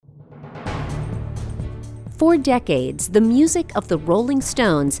For decades, the music of the Rolling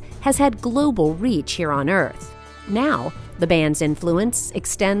Stones has had global reach here on Earth. Now, the band's influence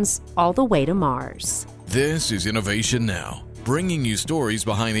extends all the way to Mars. This is Innovation Now, bringing you stories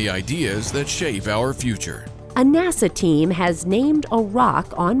behind the ideas that shape our future. A NASA team has named a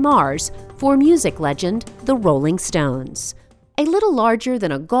rock on Mars for music legend the Rolling Stones. A little larger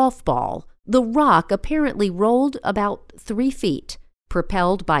than a golf ball, the rock apparently rolled about 3 feet,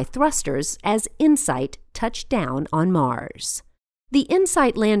 propelled by thrusters as InSight touched down on Mars. The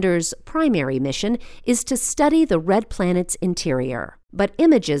InSight lander's primary mission is to study the red planet's interior, but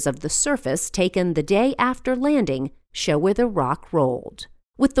images of the surface taken the day after landing show where the rock rolled.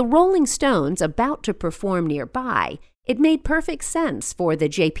 With the Rolling Stones about to perform nearby, it made perfect sense for the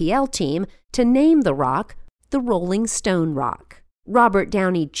JPL team to name the rock the Rolling Stone Rock. Robert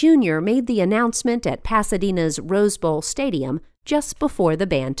Downey Jr. made the announcement at Pasadena's Rose Bowl Stadium just before the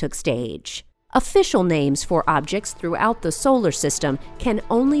band took stage. Official names for objects throughout the solar system can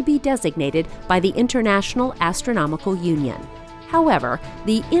only be designated by the International Astronomical Union. However,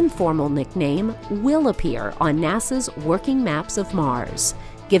 the informal nickname will appear on NASA's working maps of Mars,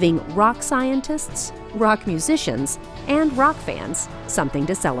 giving rock scientists, rock musicians, and rock fans something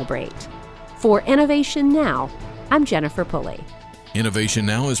to celebrate. For Innovation Now, I'm Jennifer Pulley. Innovation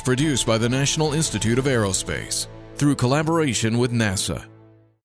Now is produced by the National Institute of Aerospace through collaboration with NASA.